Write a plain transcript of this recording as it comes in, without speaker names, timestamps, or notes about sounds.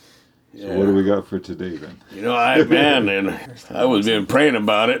So what do we got for today then? And I was been praying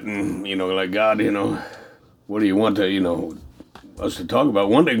about it, and like God, what do you want to, us to talk about?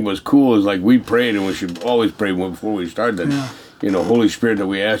 One thing was cool is like we prayed, and we should always pray before we start that, Holy Spirit, that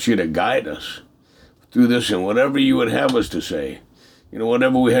we ask you to guide us through this and whatever you would have us to say.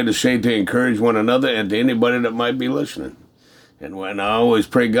 Whatever we had to say to encourage one another and to anybody that might be listening. And when I always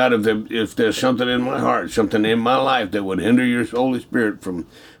pray, God, if there's something in my heart, something in my life that would hinder your Holy Spirit from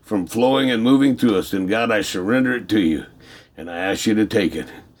flowing and moving through us, then God, I surrender it to you. And I ask you to take it.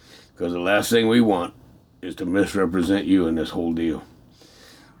 Because the last thing we want is to misrepresent you in this whole deal.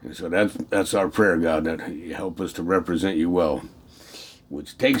 And so that's our prayer, God, that you help us to represent you well.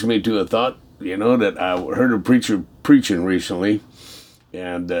 Which takes me to a thought, that I heard a preacher preaching recently.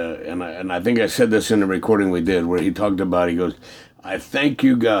 And I think I said this in the recording we did, where he talked about, he goes, I thank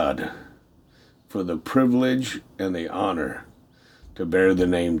you, God, for the privilege and the honor to bear the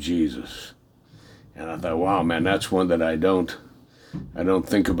name Jesus. And I thought, wow, man, that's one that I don't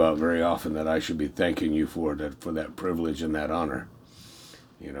think about very often, that I should be thanking you for that privilege and that honor,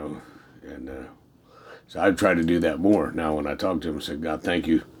 And so I try to do that more now when I talk to him. I say, God, thank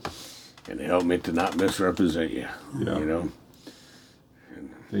you, and help me to not misrepresent you,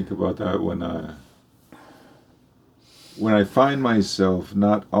 Think about that when I find myself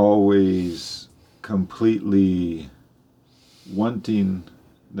not always completely wanting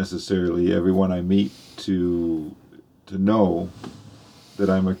necessarily everyone I meet to know that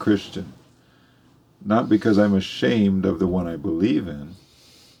I'm a Christian. Not because I'm ashamed of the one I believe in,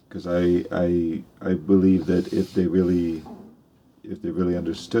 because I believe that if they really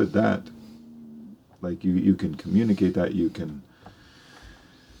understood that, like you can communicate that, you can.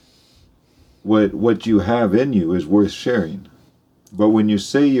 What you have in you is worth sharing. But when you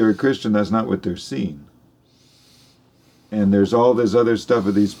say you're a Christian, that's not what they're seeing. And there's all this other stuff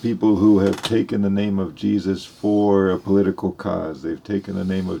of these people who have taken the name of Jesus for a political cause. They've taken the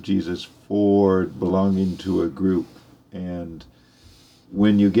name of Jesus for belonging to a group. And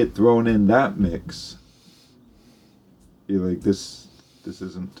when you get thrown in that mix, you're like, this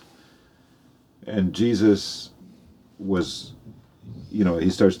isn't. And Jesus was,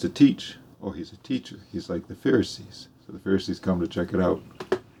 he starts to teach. Oh, he's a teacher. He's like the Pharisees. So the Pharisees come to check it out.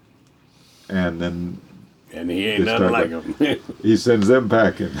 And then... And he ain't nothing like him. He sends them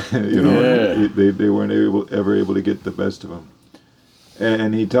packing. They weren't ever able to get the best of him.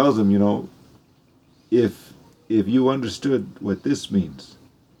 And he tells them, if you understood what this means,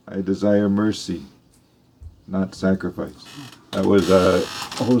 I desire mercy, not sacrifice. That was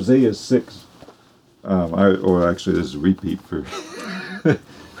Hosea 6. Actually, this is a repeat for...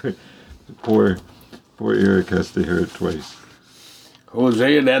 Poor Eric has to hear it twice.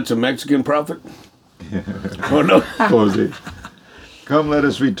 Hosea, that's a Mexican prophet? Oh, no. Hosea. Come, let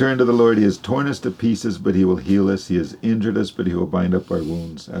us return to the Lord. He has torn us to pieces, but he will heal us. He has injured us, but he will bind up our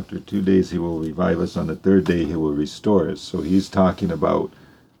wounds. After 2 days, he will revive us. On the third day, he will restore us. So he's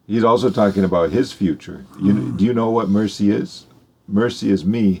also talking about his future. Do you know what mercy is? Mercy is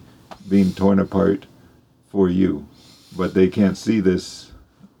me being torn apart for you. But they can't see this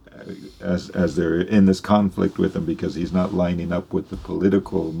as they're in this conflict with him, because he's not lining up with the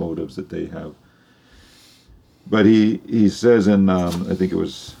political motives that they have. But he says in, I think it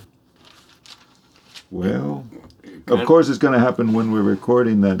was, of course it's going to happen when we're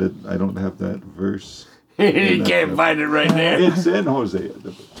recording that. I don't have that verse. You can't find it right there. It's in Hosea.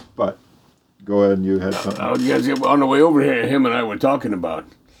 But go ahead, and you had something. On the way over here, him and I were talking about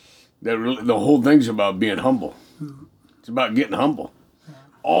that. The whole thing's about being humble. It's about getting humble.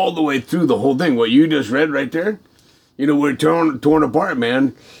 All the way through the whole thing. What you just read right there, we're torn apart,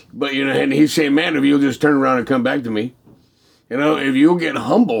 man. But, and he's saying, man, if you'll just turn around and come back to me, if you'll get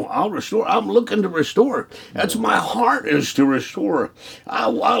humble, I'll restore. I'm looking to restore. That's my heart, is to restore. I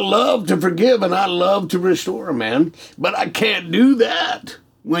love to forgive, and I love to restore, man. But I can't do that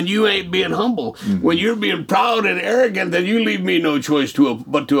when you ain't being humble. Mm-hmm. When you're being proud and arrogant, then you leave me no choice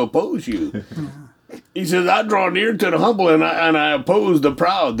but to oppose you. He says, I draw near to the humble, and I oppose the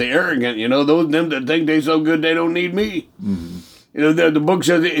proud, the arrogant. Them that think they so good they don't need me. Mm-hmm. The book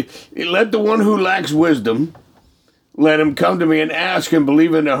says, let the one who lacks wisdom, let him come to me and ask and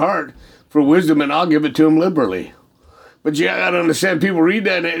believe in their heart for wisdom, and I'll give it to him liberally. But I got to understand, people read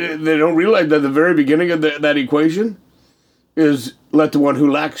that, and they don't realize that the very beginning of that equation is let the one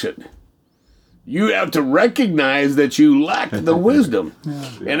who lacks it. You have to recognize that you lack the wisdom.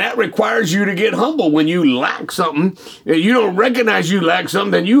 And that requires you to get humble. When you lack something, you don't recognize you lack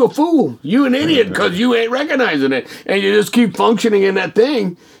something, then you a fool. You an idiot, because you ain't recognizing it. And you just keep functioning in that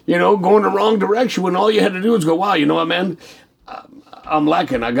thing, going the wrong direction, when all you had to do is go, wow, you know what, man? I'm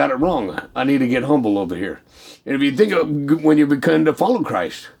lacking. I got it wrong. I need to get humble over here. And if you think of when you begin to follow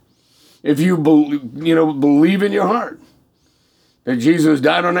Christ, if you believe in your heart that Jesus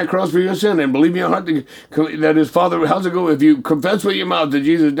died on that cross for your sin, and believe in your heart that his Father, how's it go? If you confess with your mouth that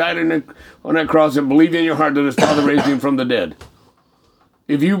Jesus died on that cross and believe in your heart that his Father raised him from the dead.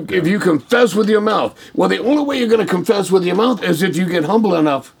 If you confess with your mouth, well, the only way you're going to confess with your mouth is if you get humble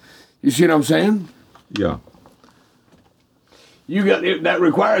enough. You see what I'm saying? Yeah. That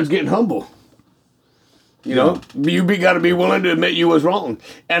requires getting humble. You know, you got to be willing to admit you was wrong,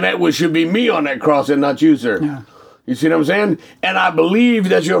 and that should be me on that cross and not you, sir. Yeah. You see what I'm saying? And I believe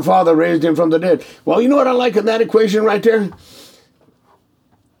that your Father raised him from the dead. Well, you know what I like in that equation right there?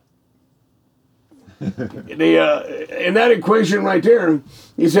 In that equation right there,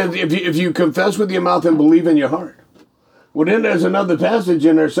 he says, if you confess with your mouth and believe in your heart. Well, then there's another passage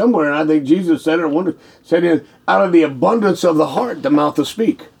in there somewhere, and I think Jesus said it, out of the abundance of the heart, the mouth will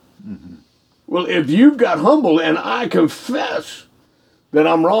speak. Mm-hmm. Well, if you've got humble and I confess that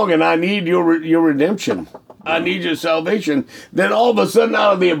I'm wrong and I need your redemption, I need your salvation, then all of a sudden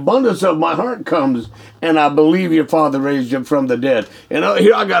out of the abundance of my heart comes, and I believe your Father raised him from the dead. And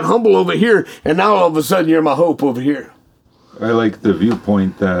here I got humble over here, and now all of a sudden you're my hope over here. I like the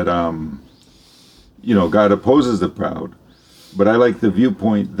viewpoint that, God opposes the proud. But I like the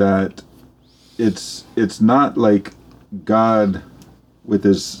viewpoint that it's not like God with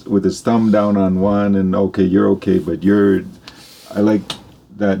his thumb down on one and okay, you're okay, but I like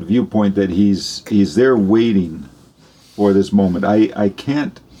that viewpoint that he's there waiting for this moment. I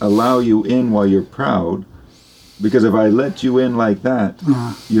can't allow you in while you're proud, because if I let you in like that,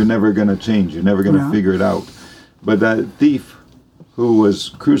 you're never going to change. You're never going to figure it out. But that thief who was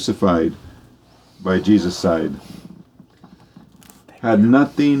crucified by Jesus' side had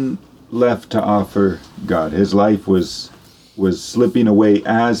nothing left to offer God. His life was slipping away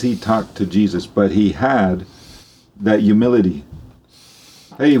as he talked to Jesus, but he had that humility.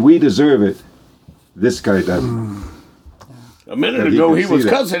 Hey, we deserve it. This guy doesn't. A minute ago, he was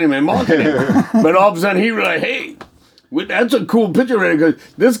cussing him and mocking him. But all of a sudden, he was like, hey, that's a cool picture right here,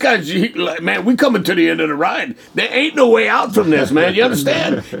 because this guy's, man, we coming to the end of the ride. There ain't no way out from this, man. You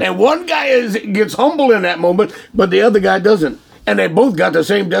understand? And one guy gets humble in that moment, but the other guy doesn't. And they both got the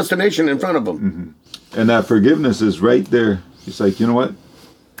same destination in front of them. Mm-hmm. And that forgiveness is right there. It's like, you know what?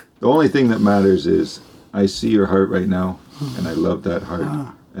 The only thing that matters is I see your heart right now, and I love that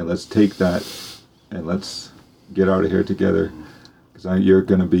heart. And let's take that, and let's get out of here together, because you're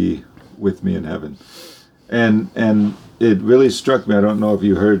going to be with me in heaven. And it really struck me. I don't know if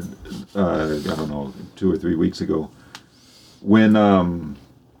you heard, 2 or 3 weeks ago, when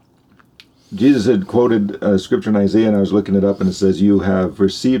Jesus had quoted a scripture in Isaiah, and I was looking it up, and it says, you have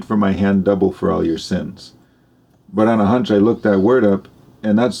received from my hand double for all your sins. But on a hunch, I looked that word up,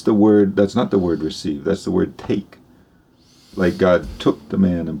 and that's not the word receive, that's the word take. Like God took the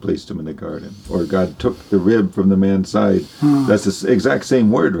man and placed him in the garden, or God took the rib from the man's side. That's the exact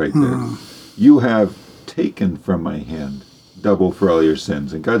same word right there. You have taken from my hand double for all your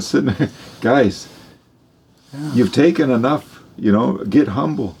sins. And God's sitting there, guys, you've taken enough, get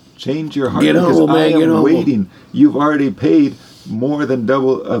humble. Change your heart, because I am waiting. You've already paid more than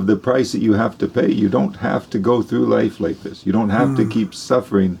double of the price that you have to pay. You don't have to go through life like this. You don't have to keep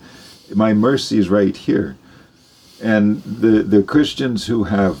suffering. My mercy is right here. And the Christians who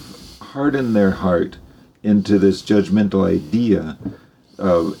have hardened their heart into this judgmental idea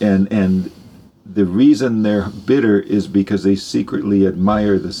and the reason they're bitter is because they secretly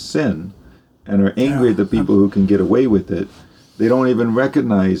admire the sin and are angry at the people who can get away with it. They don't even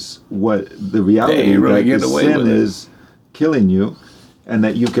recognize what the reality that the sin is killing you, and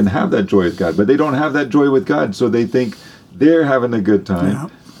that you can have that joy with God. But they don't have that joy with God, so they think they're having a good time,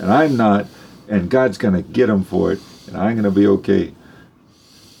 and I'm not, and God's going to get them for it, and I'm going to be okay.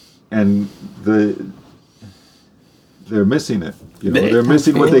 And they're missing it. They're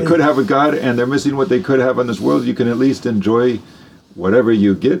missing what they could have with God, and they're missing what they could have in this world. You can at least enjoy whatever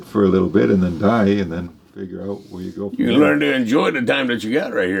you get for a little bit, and then die, and then figure out where you go from there. You learn to enjoy the time that you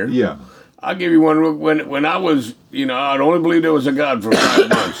got right here. Yeah. I'll give you one. When I was, I'd only believe there was a God for 5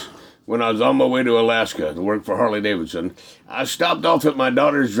 months. When I was on my way to Alaska to work for Harley Davidson, I stopped off at my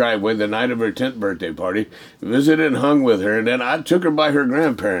daughter's driveway the night of her 10th birthday party, visited and hung with her, and then I took her by her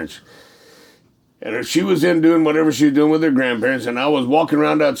grandparents. And she was in doing whatever she was doing with her grandparents, and I was walking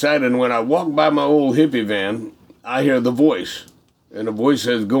around outside, and when I walked by my old hippie van, I hear the voice. And the voice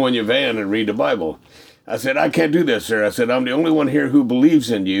says, go in your van and read the Bible. I said, I can't do that, sir. I said, I'm the only one here who believes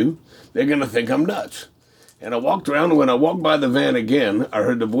in you. They're going to think I'm nuts. And I walked around, and when I walked by the van again, I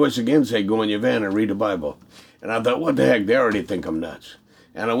heard the voice again say, go in your van and read the Bible. And I thought, what the heck, they already think I'm nuts.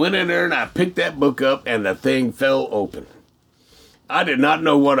 And I went in there and I picked that book up and the thing fell open. I did not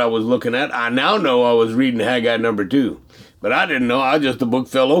know what I was looking at. I now know I was reading Haggai number 2. But I didn't know. The book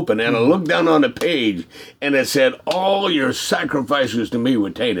fell open. And I looked down on the page and it said, all your sacrifices to me were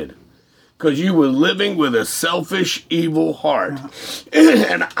tainted. Because you were living with a selfish, evil heart.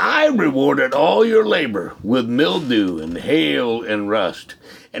 And I rewarded all your labor with mildew and hail and rust.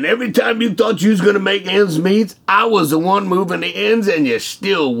 And every time you thought you was going to make ends meet, I was the one moving the ends, and you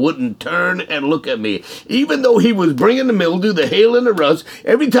still wouldn't turn and look at me. Even though he was bringing the mildew, the hail, and the rust,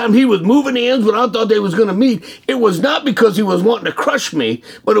 every time he was moving the ends when I thought they was going to meet, it was not because he was wanting to crush me,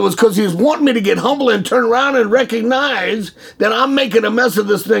 but it was because he was wanting me to get humble and turn around and recognize that I'm making a mess of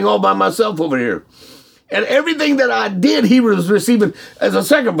this thing all by myself over here. And everything that I did, he was receiving as a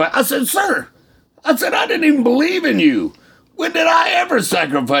sacrifice. I said, sir, I didn't even believe in you. When did I ever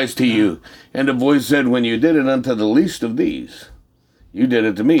sacrifice to you? And the voice said, when you did it unto the least of these, you did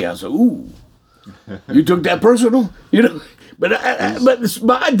it to me. I said, ooh, you took that personal? But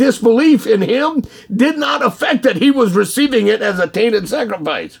my disbelief in him did not affect that he was receiving it as a tainted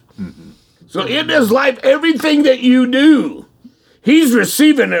sacrifice. Mm-hmm. So in this life, everything that you do, he's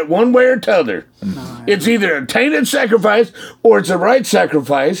receiving it one way or t'other. It's either a tainted sacrifice or it's a right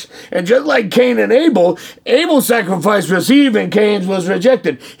sacrifice. And just like Cain and Abel, Abel's sacrifice received and Cain's was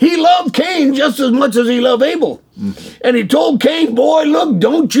rejected. He loved Cain just as much as he loved Abel. Mm-hmm. And he told Cain, boy, look,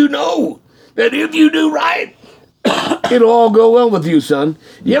 don't you know that if you do right, it'll all go well with you, son.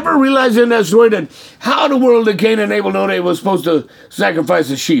 You ever realize in that story that how in the world did Cain and Abel know they were supposed to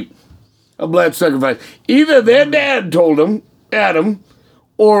sacrifice a sheep? A blood sacrifice. Either their dad told them, Adam,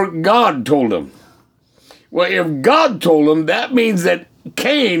 or God told him. Well, if God told him, that means that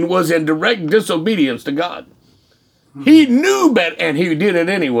Cain was in direct disobedience to God. He knew better, and he did it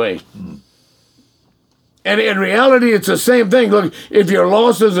anyway. And in reality, it's the same thing. Look, if you're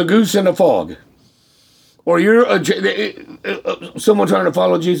lost as a goose in a fog, or you're someone trying to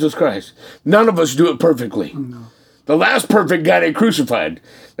follow Jesus Christ, none of us do it perfectly. No. The last perfect guy they crucified.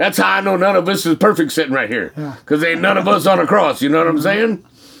 That's how I know none of us is perfect sitting right here. Because ain't none of us on a cross. You know what I'm saying?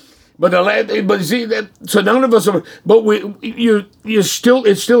 But you see that. So none of us are. But it's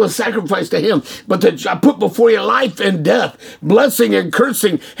still a sacrifice to Him. But I put before you life and death, blessing and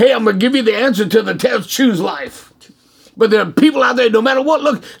cursing. Hey, I'm gonna give you the answer to the test. Choose life. But there are people out there, no matter what.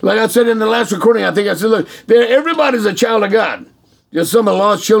 Look, like I said in the last recording, I think I said, look, everybody's a child of God. Just some are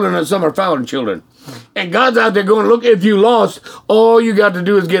lost children and some are found children. And God's out there going, look, if you lost, all you got to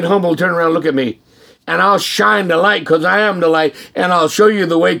do is get humble, turn around, look at me. And I'll shine the light because I am the light. And I'll show you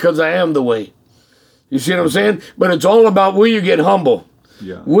the way because I am the way. You see what I'm saying? But it's all about, will you get humble?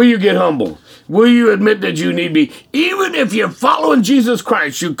 Yeah. Will you get humble? Will you admit that you need me? Even if you're following Jesus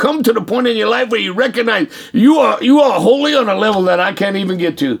Christ, you come to the point in your life where you recognize you are holy on a level that I can't even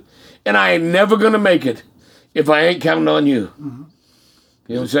get to. And I ain't never going to make it if I ain't counting on you. Mm-hmm.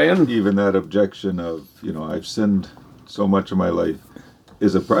 You know what I'm saying? Even that objection of, I've sinned so much of my life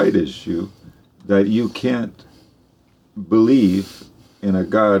is a pride issue that you can't believe in a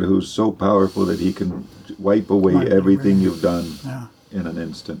God who's so powerful that He can wipe away everything you've done in an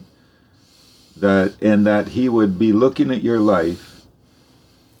instant. That He would be looking at your life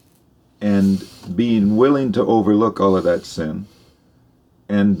and being willing to overlook all of that sin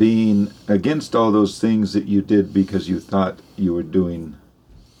and being against all those things that you did because you thought you were doing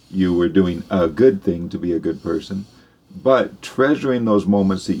a good thing to be a good person, but treasuring those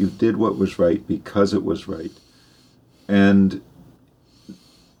moments that you did what was right because it was right. And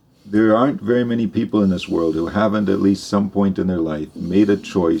there aren't very many people in this world who haven't at least some point in their life made a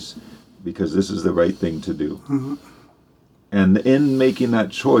choice because this is the right thing to do. Mm-hmm. And in making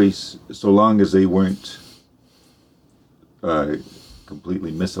that choice, so long as they weren't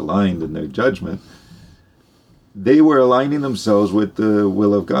completely misaligned in their judgment, they were aligning themselves with the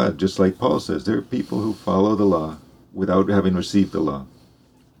will of God, just like Paul says. There are people who follow the law without having received the law.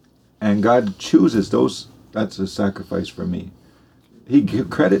 And God chooses those. That's a sacrifice for me. He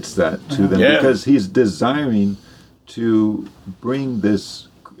credits that to them because He's desiring to bring this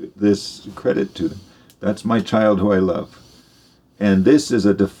credit to them. That's my child who I love. And this is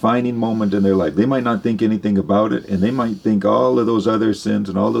a defining moment in their life. They might not think anything about it, and they might think all of those other sins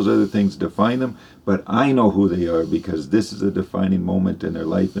and all those other things define them, but I know who they are because this is a defining moment in their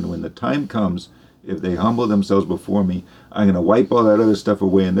life. And when the time comes, if they humble themselves before me, I'm going to wipe all that other stuff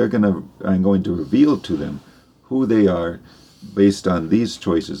away, and I'm going to reveal to them who they are based on these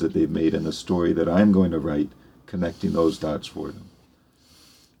choices that they've made in the story that I'm going to write, connecting those dots for them.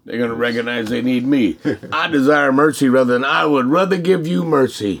 They're going to recognize they need me. I desire mercy rather than I would rather give you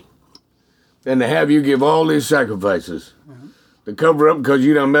mercy than to have you give all these sacrifices to cover up because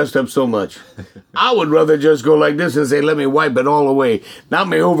you done messed up so much. I would rather just go like this and say, let me wipe it all away. Not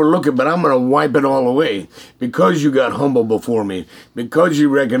me overlook it, but I'm going to wipe it all away because you got humble before me, because you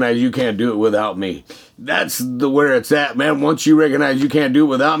recognize you can't do it where me. That's where it's at, man. Once you recognize you can't do it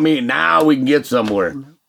without me, now we can get somewhere.